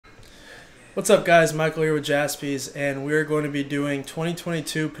What's up, guys? Michael here with Jaspys, and we're going to be doing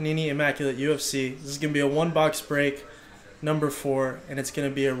 2022 Panini Immaculate UFC. This is going to be a one-box break, number 4, and it's going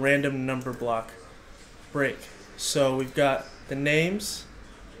to be a random number block break. So we've got the names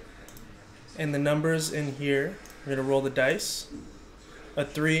and the numbers in here. We're going to roll the dice. A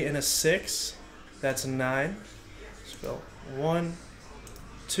 3 and a 6, that's a 9. Let's go 1,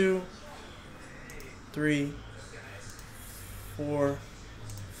 2, 3, 4,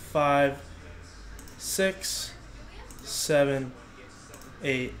 5, 6, 7,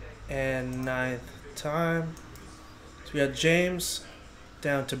 8, and 9th time. So we got James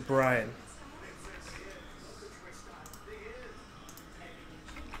down to Brian.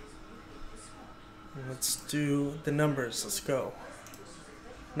 Let's do the numbers. Let's go.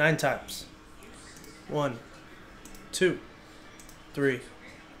 9 times. 1, 2, 3,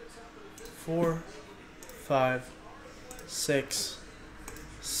 4, 5, 6,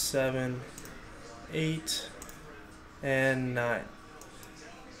 7, 8, and 9.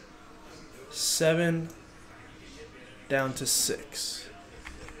 7 down to 6.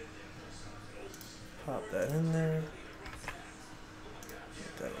 Pop that in there.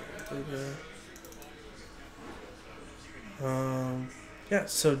 Get that a little bigger. Yeah,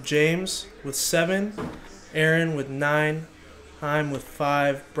 so James with 7, Aaron with 9, Haim with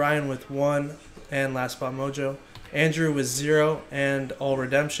 5, Brian with 1, and Last Spot Mojo. Andrew with 0 and all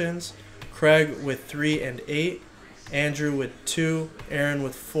redemptions. Craig with 3 and 8. Andrew with 2. Aaron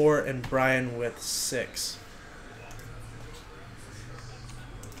with 4. And Brian with 6.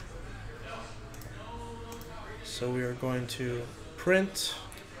 So we are going to print.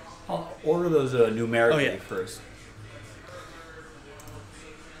 I'll order those numerically first.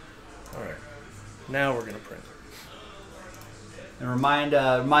 Alright. Now we're going to print. And remind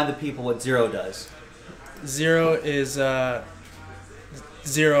the people what 0 does. 0 is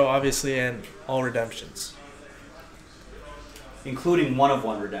 0, obviously, and all redemptions. Including 1 of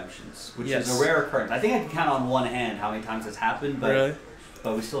 1 redemptions, which Yes. is a rare occurrence. I think I can count on one hand how many times it's happened, but Really?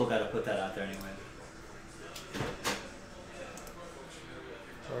 but we still got to put that out there anyway.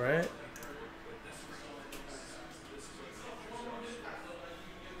 Alright.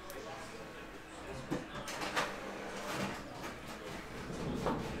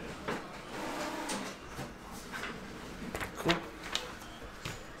 Cool.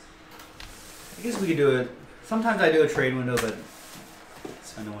 I guess we could do it. Sometimes I do a trade window, but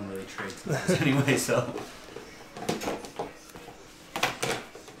so no one really trades those anyway. So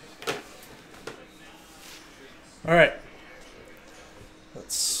Alright.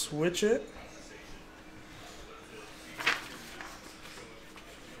 Let's switch it.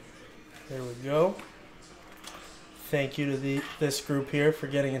 There we go. Thank you to this group here for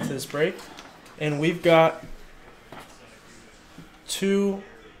getting into this break. And we've got two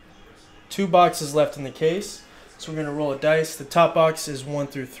boxes left in the case. So we're going to roll a dice. The top box is 1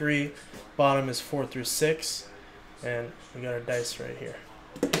 through 3. Bottom is 4 through 6. And we got our dice right here.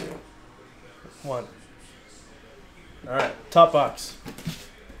 1. Alright, top box.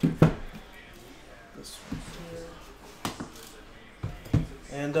 This one here.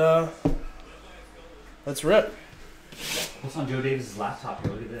 And let's rip. what's on Joe Davis' laptop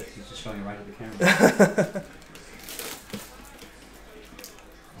here? Look at this. He's just showing it right at the camera.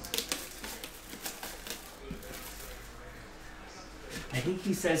 I think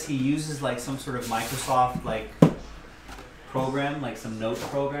he says he uses like some sort of Microsoft like program, like some note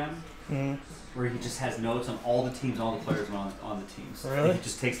program, where he just has notes on all the teams, all the players on the teams. Really? He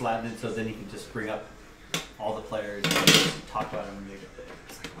just takes Latin, so then he can just bring up all the players and talk about them. And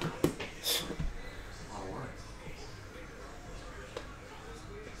it's like, wow, a lot of work.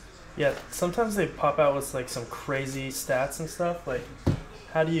 Yeah, sometimes they pop out with like some crazy stats and stuff. Like,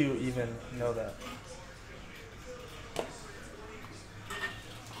 how do you even know that?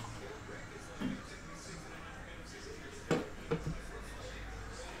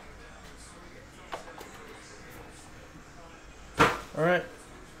 All right.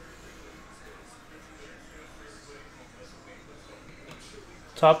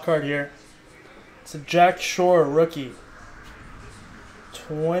 Top card here. It's a Jack Shore rookie.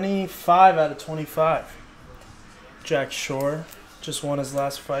 25 out of 25. Jack Shore just won his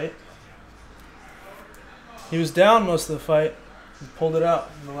last fight. He was down most of the fight and pulled it out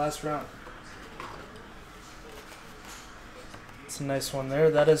in the last round. It's a nice one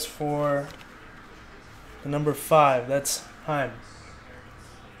there. That is for the number 5. That's Haim.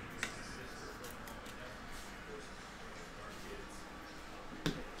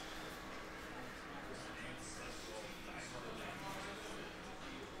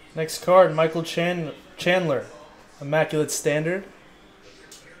 Next card, Michael Chandler, Immaculate Standard.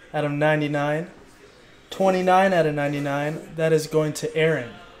 out of 99. 29 out of 99. That is going to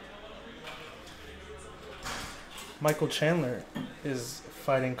Aaron. Michael Chandler is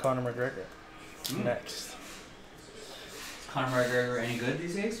fighting Conor McGregor next. Conor McGregor any good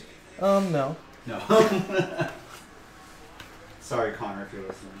these days? No. No. Sorry, Conor, if you're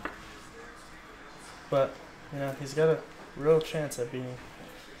listening. But, you know, he's got a real chance at beating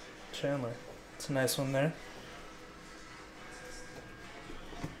Chandler. It's a nice one there.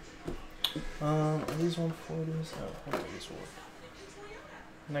 Are these 140s? Oh, these work.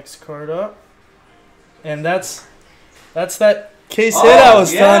 Next card up. And that's that case hit I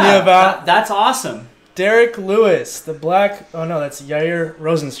was telling you about. That's awesome. Derek Lewis, the black... Oh, no, that's Yair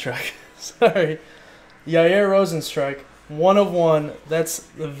Rozenstruik. Sorry. Yair Rozenstruik, 1 of 1. That's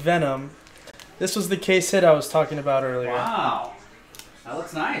the Venom. This was the case hit I was talking about earlier. Wow. That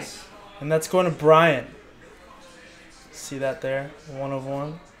looks nice. And that's going to Brian. See that there? 1 of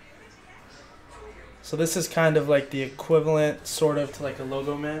 1. So this is kind of like the equivalent, sort of, to like a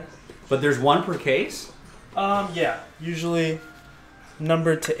Logo Man. But there's 1 per case? Yeah. Usually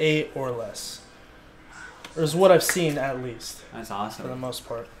numbered to 8 or less. Or is what I've seen, at least. That's awesome. For the most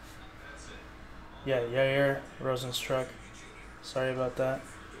part. Yeah, Yair Rozenstruik. Sorry about that.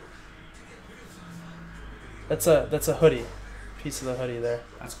 That's a hoodie. Piece of the hoodie there.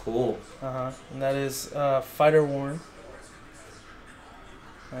 That's cool. And that is fighter worn.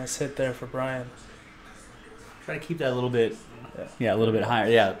 Nice hit there for Brian. Try to keep that a little bit, a little bit higher.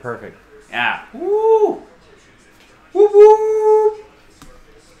 Yeah, perfect. Yeah. Woo! Woo woo!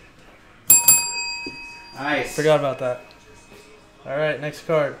 Nice. Forgot about that. All right, next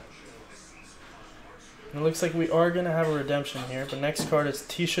card. And it looks like we are going to have a redemption here, but next card is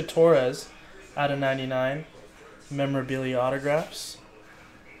Tisha Torres out of 99. Memorabilia autographs.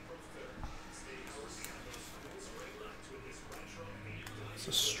 It's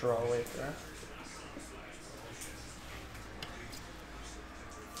a straw weight there.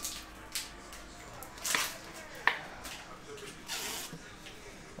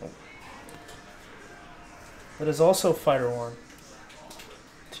 That is also fighter worn.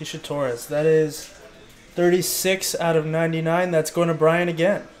 Tisha Torres. That is 36 out of 99. That's going to Brian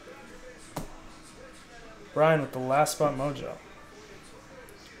again. Brian with the last spot mojo.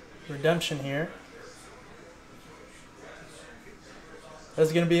 Redemption here.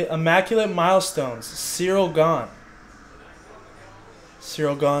 That's going to be Immaculate Milestones. Cyril Gane.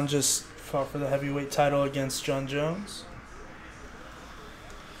 Cyril Gane just fought for the heavyweight title against John Jones.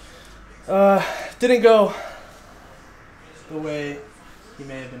 Didn't go the way he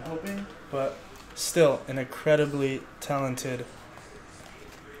may have been hoping, but still an incredibly talented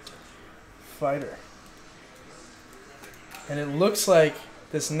fighter. And it looks like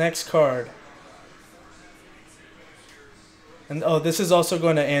this next card, and oh, this is also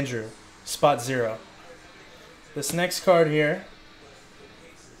going to Andrew, spot 0. This next card here,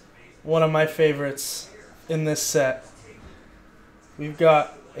 one of my favorites in this set. We've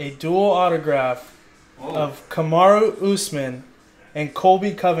got a dual autograph of Kamaru Usman and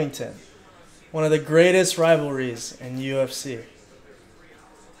Colby Covington. One of the greatest rivalries in UFC.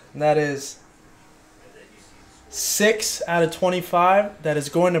 And that is 6 out of 25. That is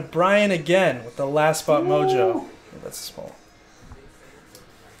going to Brian again with the last spot mojo. Yeah, that's small.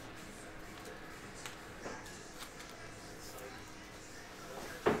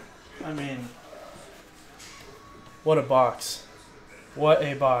 I mean, what a box. What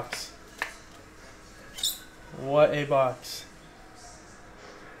a box. What a box.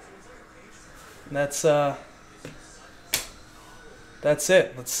 That's it.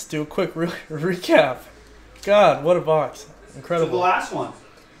 Let's do a quick recap. God, what a box. Incredible. To the last one.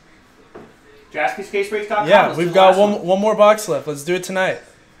 JaspysCaseBreaks.com. Yeah, we've got one more box left. Let's do it tonight.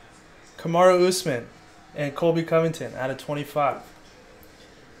 Kamaru Usman and Colby Covington out of 25.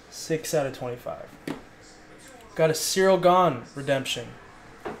 6 out of 25. Got a Cyril Gane redemption.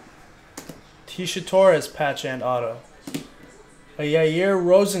 Tisha Torres patch and auto. A Yair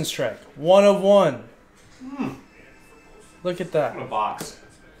Rozenstruik, 1 of 1. Look at that. What a box.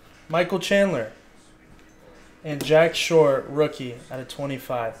 Michael Chandler. And Jack Shore, rookie, out of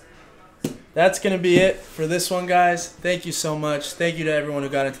 25. That's going to be it for this one, guys. Thank you so much. Thank you to everyone who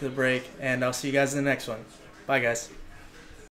got into the break, and I'll see you guys in the next one. Bye, guys.